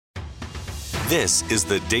This is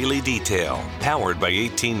the Daily Detail, powered by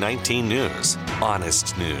 1819 News.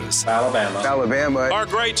 Honest news. Alabama. Our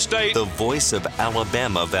great state. The voice of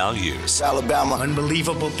Alabama values. Alabama.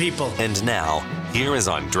 Unbelievable people. And now, here is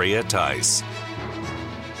Andrea Tice.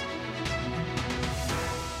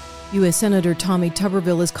 U.S. Senator Tommy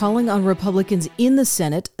Tuberville is calling on Republicans in the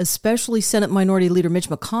Senate, especially Senate Minority Leader Mitch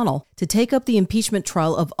McConnell, to take up the impeachment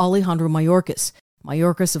trial of Alejandro Mayorkas.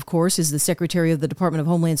 Mayorkas, of course, is the Secretary of the Department of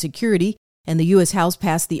Homeland Security, and the U.S. House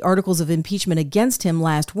passed the articles of impeachment against him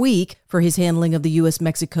last week for his handling of the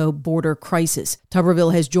U.S.-Mexico border crisis.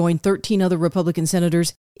 Tuberville has joined 13 other Republican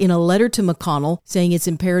senators in a letter to McConnell saying it's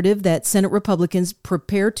imperative that Senate Republicans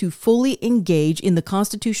prepare to fully engage in the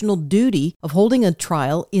constitutional duty of holding a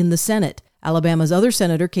trial in the Senate. Alabama's other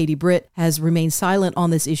senator, Katie Britt, has remained silent on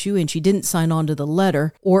this issue, and she didn't sign on to the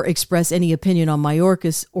letter or express any opinion on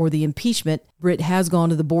Mayorkas or the impeachment. Britt has gone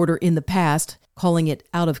to the border in the past, calling it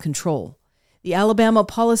out of control. The Alabama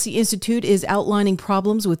Policy Institute is outlining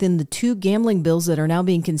problems within the two gambling bills that are now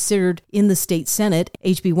being considered in the state Senate,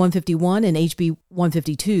 HB 151 and HB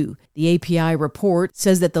 152. The API report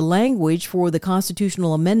says that the language for the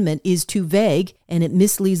constitutional amendment is too vague and it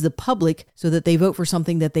misleads the public so that they vote for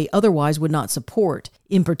something that they otherwise would not support.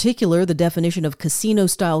 In particular, the definition of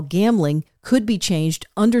casino-style gambling could be changed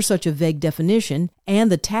under such a vague definition,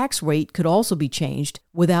 and the tax rate could also be changed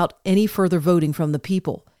without any further voting from the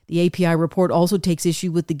people. The API report also takes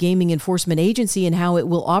issue with the Gaming Enforcement Agency and how it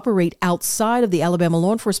will operate outside of the Alabama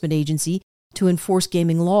Law Enforcement Agency to enforce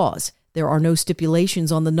gaming laws. There are no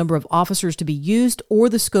stipulations on the number of officers to be used or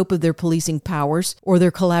the scope of their policing powers or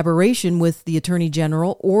their collaboration with the Attorney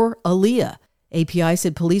General or ALEA. API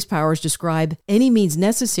said police powers describe any means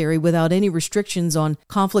necessary without any restrictions on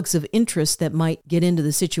conflicts of interest that might get into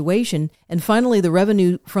the situation. And finally, the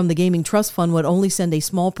revenue from the Gaming Trust Fund would only send a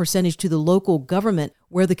small percentage to the local government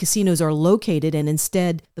where the casinos are located, and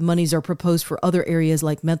instead the monies are proposed for other areas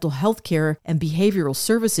like mental health care and behavioral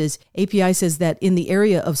services. API says that in the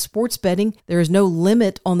area of sports betting, there is no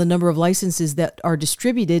limit on the number of licenses that are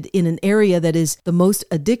distributed in an area that is the most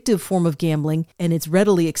addictive form of gambling, and it's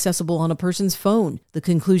readily accessible on a person's phone. The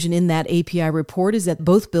conclusion in that API report is that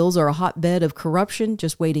both bills are a hotbed of corruption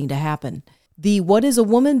just waiting to happen. The What is a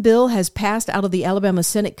Woman bill has passed out of the Alabama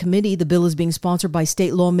Senate committee. The bill is being sponsored by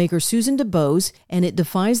state lawmaker Susan DuBose, and it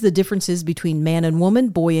defines the differences between man and woman,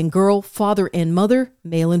 boy and girl, father and mother,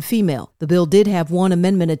 male and female. The bill did have one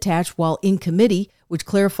amendment attached while in committee, which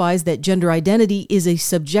clarifies that gender identity is a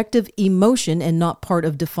subjective emotion and not part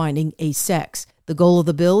of defining a sex. The goal of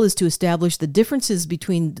the bill is to establish the differences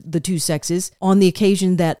between the two sexes on the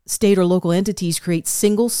occasion that state or local entities create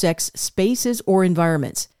single-sex spaces or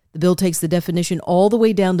environments. The bill takes the definition all the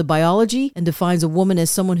way down to biology and defines a woman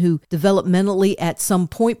as someone who developmentally at some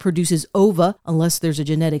point produces ova, unless there's a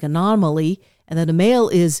genetic anomaly, and that a male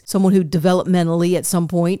is someone who developmentally at some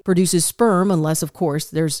point produces sperm, unless, of course,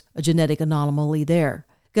 there's a genetic anomaly there.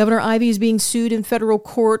 Governor Ivey is being sued in federal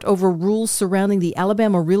court over rules surrounding the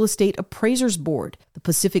Alabama Real Estate Appraisers Board. The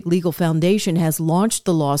Pacific Legal Foundation has launched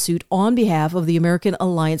the lawsuit on behalf of the American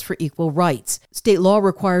Alliance for Equal Rights. State law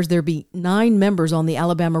requires there be 9 members on the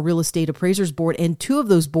Alabama Real Estate Appraisers Board, and 2 of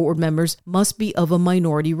those board members must be of a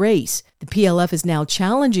minority race. The PLF is now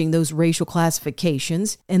challenging those racial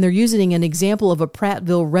classifications, and they're using an example of a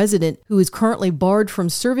Prattville resident who is currently barred from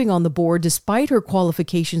serving on the board despite her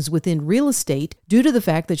qualifications within real estate due to the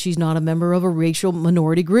fact that she's not a member of a racial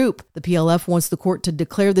minority group. The PLF wants the court to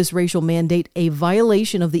declare this racial mandate a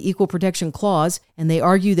violation of the Equal Protection Clause, and they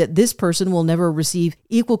argue that this person will never receive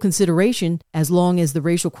equal consideration as long as the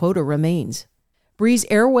racial quota remains. Breeze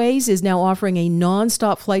Airways is now offering a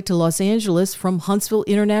nonstop flight to Los Angeles from Huntsville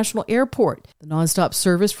International Airport. The nonstop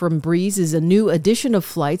service from Breeze is a new addition of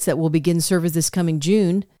flights that will begin service this coming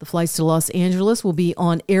June. The flights to Los Angeles will be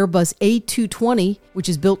on Airbus A220, which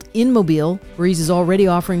is built in Mobile. Breeze is already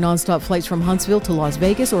offering nonstop flights from Huntsville to Las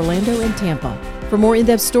Vegas, Orlando, and Tampa. For more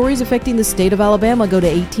in-depth stories affecting the state of Alabama, go to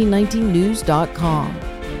 1819news.com.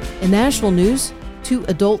 In national news, 2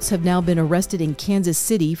 adults have now been arrested in Kansas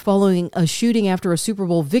City following a shooting after a Super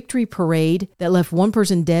Bowl victory parade that left 1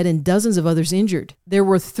 person dead and dozens of others injured. There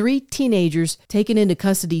were 3 teenagers taken into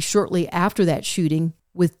custody shortly after that shooting,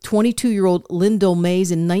 with 22-year-old Lyndell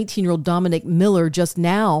Mays and 19-year-old Dominic Miller just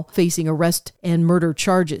now facing arrest and murder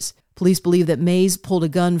charges. Police believe that Mays pulled a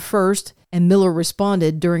gun first and Miller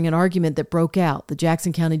responded during an argument that broke out. The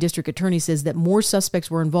Jackson County District Attorney says that more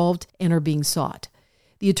suspects were involved and are being sought.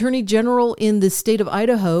 The Attorney General in the state of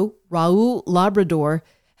Idaho, Raul Labrador,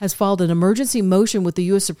 has filed an emergency motion with the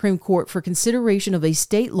U.S. Supreme Court for consideration of a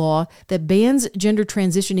state law that bans gender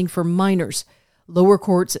transitioning for minors. Lower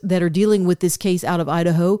courts that are dealing with this case out of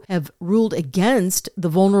Idaho have ruled against the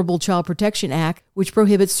Vulnerable Child Protection Act, which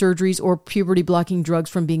prohibits surgeries or puberty-blocking drugs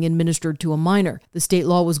from being administered to a minor. The state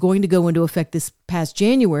law was going to go into effect this past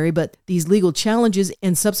January, but these legal challenges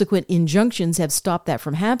and subsequent injunctions have stopped that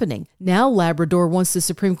from happening. Now Labrador wants the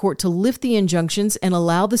Supreme Court to lift the injunctions and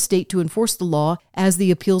allow the state to enforce the law as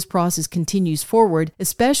the appeals process continues forward,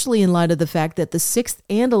 especially in light of the fact that the 6th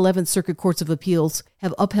and 11th Circuit Courts of Appeals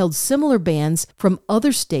have upheld similar bans from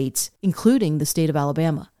other states, including the state of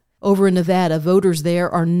Alabama. Over in Nevada, voters there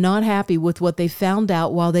are not happy with what they found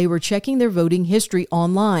out while they were checking their voting history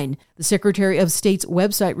online. The Secretary of State's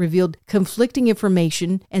website revealed conflicting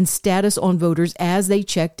information and status on voters as they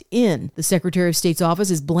checked in. The Secretary of State's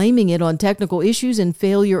office is blaming it on technical issues and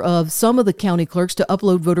failure of some of the county clerks to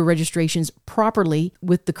upload voter registrations properly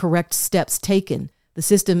with the correct steps taken. The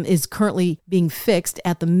system is currently being fixed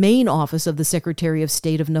at the main office of the Secretary of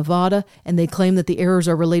State of Nevada, and they claim that the errors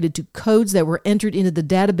are related to codes that were entered into the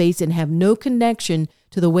database and have no connection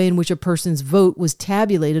to the way in which a person's vote was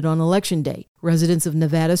tabulated on Election Day. Residents of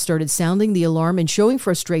Nevada started sounding the alarm and showing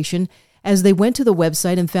frustration as they went to the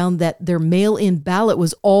website and found that their mail-in ballot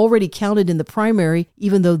was already counted in the primary,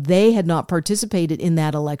 even though they had not participated in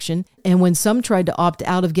that election. And when some tried to opt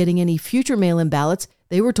out of getting any future mail-in ballots,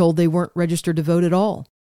 they were told they weren't registered to vote at all.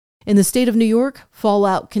 In the state of New York,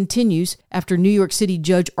 fallout continues after New York City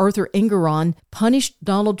Judge Arthur Engoron punished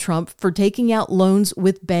Donald Trump for taking out loans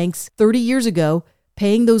with banks 30 years ago,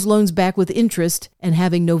 paying those loans back with interest, and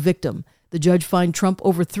having no victim. The judge fined Trump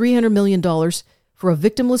over $300 million for a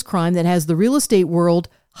victimless crime that has the real estate world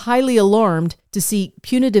highly alarmed to see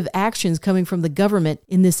punitive actions coming from the government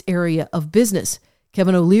in this area of business.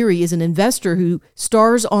 Kevin O'Leary is an investor who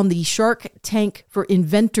stars on the Shark Tank for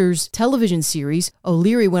Inventors television series.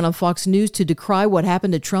 O'Leary went on Fox News to decry what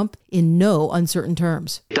happened to Trump in no uncertain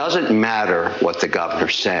terms. It doesn't matter what the governor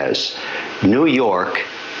says. New York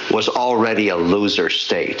was already a loser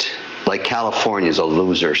state. Like California is a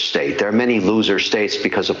loser state. There are many loser states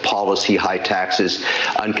because of policy, high taxes,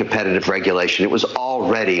 uncompetitive regulation. It was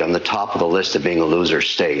already on the top of the list of being a loser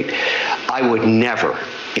state. I would never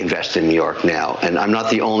invest in New York now, and I'm not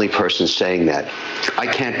the only person saying that. I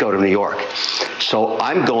can't go to New York. So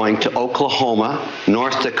I'm going to Oklahoma,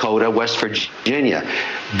 North Dakota, West Virginia.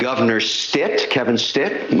 Governor Stitt, Kevin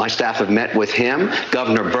Stitt, my staff have met with him.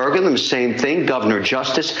 Governor Burgum, the same thing. Governor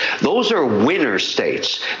Justice. Those are winner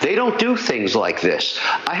states. They don't do things like this.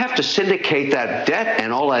 I have to syndicate that debt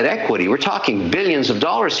and all that equity. We're talking billions of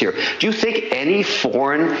dollars here. Do you think any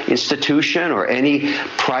foreign institution or any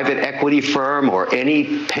private equity firm or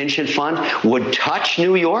any pension fund would touch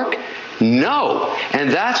New York? No.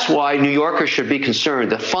 And that's why New Yorkers should be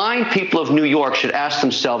concerned. The fine people of New York should ask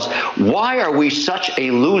themselves, why are we such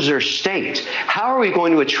a loser state? How are we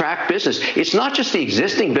going to attract business? It's not just the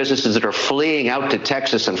existing businesses that are fleeing out to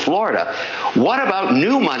Texas and Florida. What about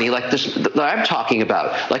new money like this that I'm talking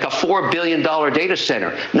about, like a $4 billion data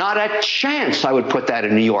center? Not a chance I would put that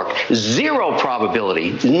in New York. Zero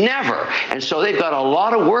probability. Never. And so they've got a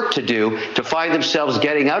lot of work to do to find themselves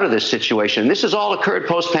getting out of this situation. This has all occurred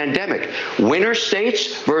post-pandemic. Winner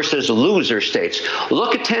states versus loser states.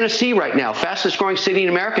 Look at Tennessee right now, fastest growing city in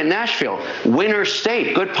America, Nashville. Winner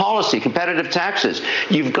state, good policy, competitive taxes.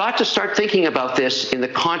 You've got to start thinking about this in the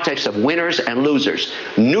context of winners and losers.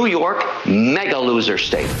 New York, mega loser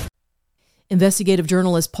state. Investigative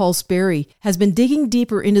journalist Paul Sperry has been digging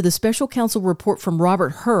deeper into the special counsel report from Robert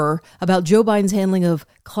Hur about Joe Biden's handling of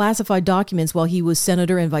classified documents while he was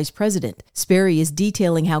senator and vice president. Sperry is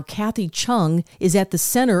detailing how Kathy Chung is at the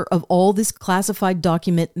center of all this classified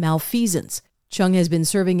document malfeasance. Chung has been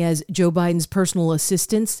serving as Joe Biden's personal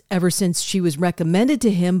assistant ever since she was recommended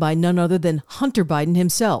to him by none other than Hunter Biden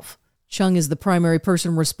himself. Chung is the primary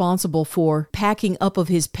person responsible for packing up of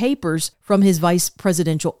his papers from his vice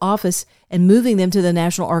presidential office and moving them to the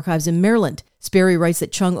National Archives in Maryland. Sperry writes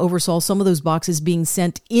that Chung oversaw some of those boxes being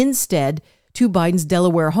sent instead to Biden's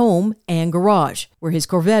Delaware home and garage, where his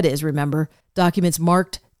Corvette is, remember. Documents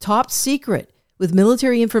marked top secret with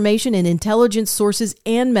military information and intelligence sources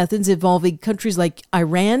and methods involving countries like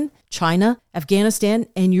Iran, China, Afghanistan,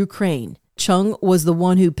 and Ukraine. Chung was the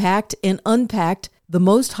one who packed and unpacked the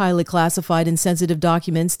most highly classified and sensitive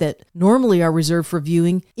documents that normally are reserved for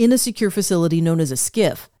viewing in a secure facility known as a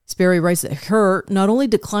SCIF. Sperry writes that Hur not only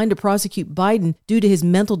declined to prosecute Biden due to his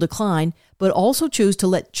mental decline, but also chose to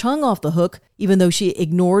let Chung off the hook, even though she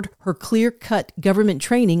ignored her clear-cut government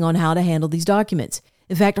training on how to handle these documents.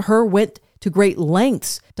 In fact, Hur went to great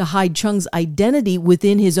lengths to hide Chung's identity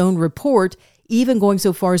within his own report, even going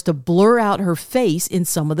so far as to blur out her face in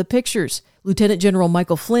some of the pictures. Lieutenant General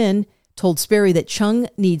Michael Flynn told Sperry that Chung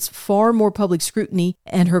needs far more public scrutiny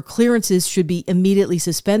and her clearances should be immediately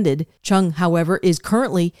suspended. Chung, however, is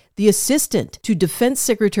currently the assistant to Defense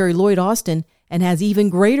Secretary Lloyd Austin and has even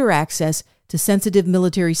greater access to sensitive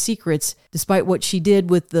military secrets, despite what she did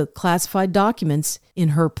with the classified documents in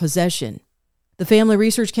her possession. The Family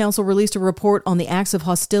Research Council released a report on the acts of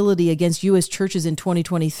hostility against U.S. churches in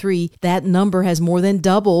 2023. That number has more than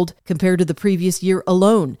doubled compared to the previous year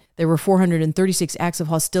alone. There were 436 acts of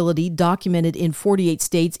hostility documented in 48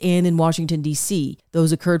 states and in Washington, D.C.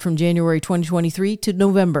 Those occurred from January 2023 to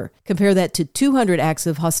November. Compare that to 200 acts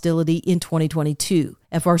of hostility in 2022.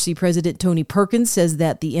 FRC President Tony Perkins says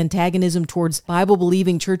that the antagonism towards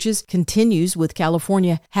Bible-believing churches continues, with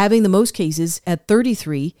California having the most cases at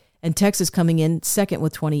 33 and Texas coming in second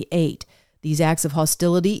with 28. These acts of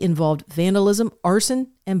hostility involved vandalism,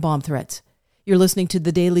 arson, and bomb threats. You're listening to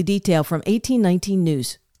The Daily Detail from 1819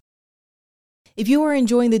 News. If you are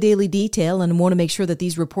enjoying The Daily Detail and want to make sure that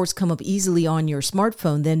these reports come up easily on your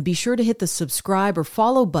smartphone, then be sure to hit the subscribe or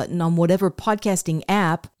follow button on whatever podcasting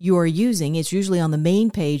app you are using. It's usually on the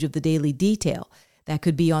main page of The Daily Detail. That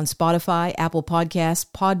could be on Spotify, Apple Podcasts,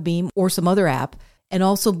 Podbeam, or some other app. And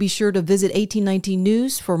also be sure to visit 1819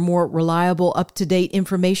 News for more reliable, up-to-date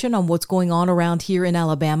information on what's going on around here in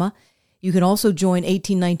Alabama. You can also join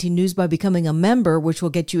 1819 News by becoming a member, which will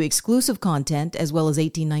get you exclusive content as well as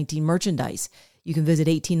 1819 merchandise. You can visit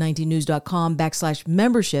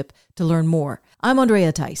 1819news.com/membership to learn more. I'm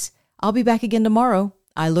Andrea Tice. I'll be back again tomorrow.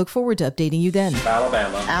 I look forward to updating you then.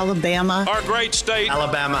 Alabama. Our great state.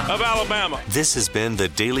 Alabama. Of Alabama. This has been The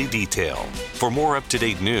Daily Detail. For more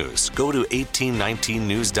up-to-date news, go to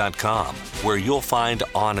 1819news.com, where you'll find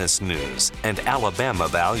honest news and Alabama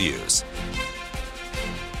values.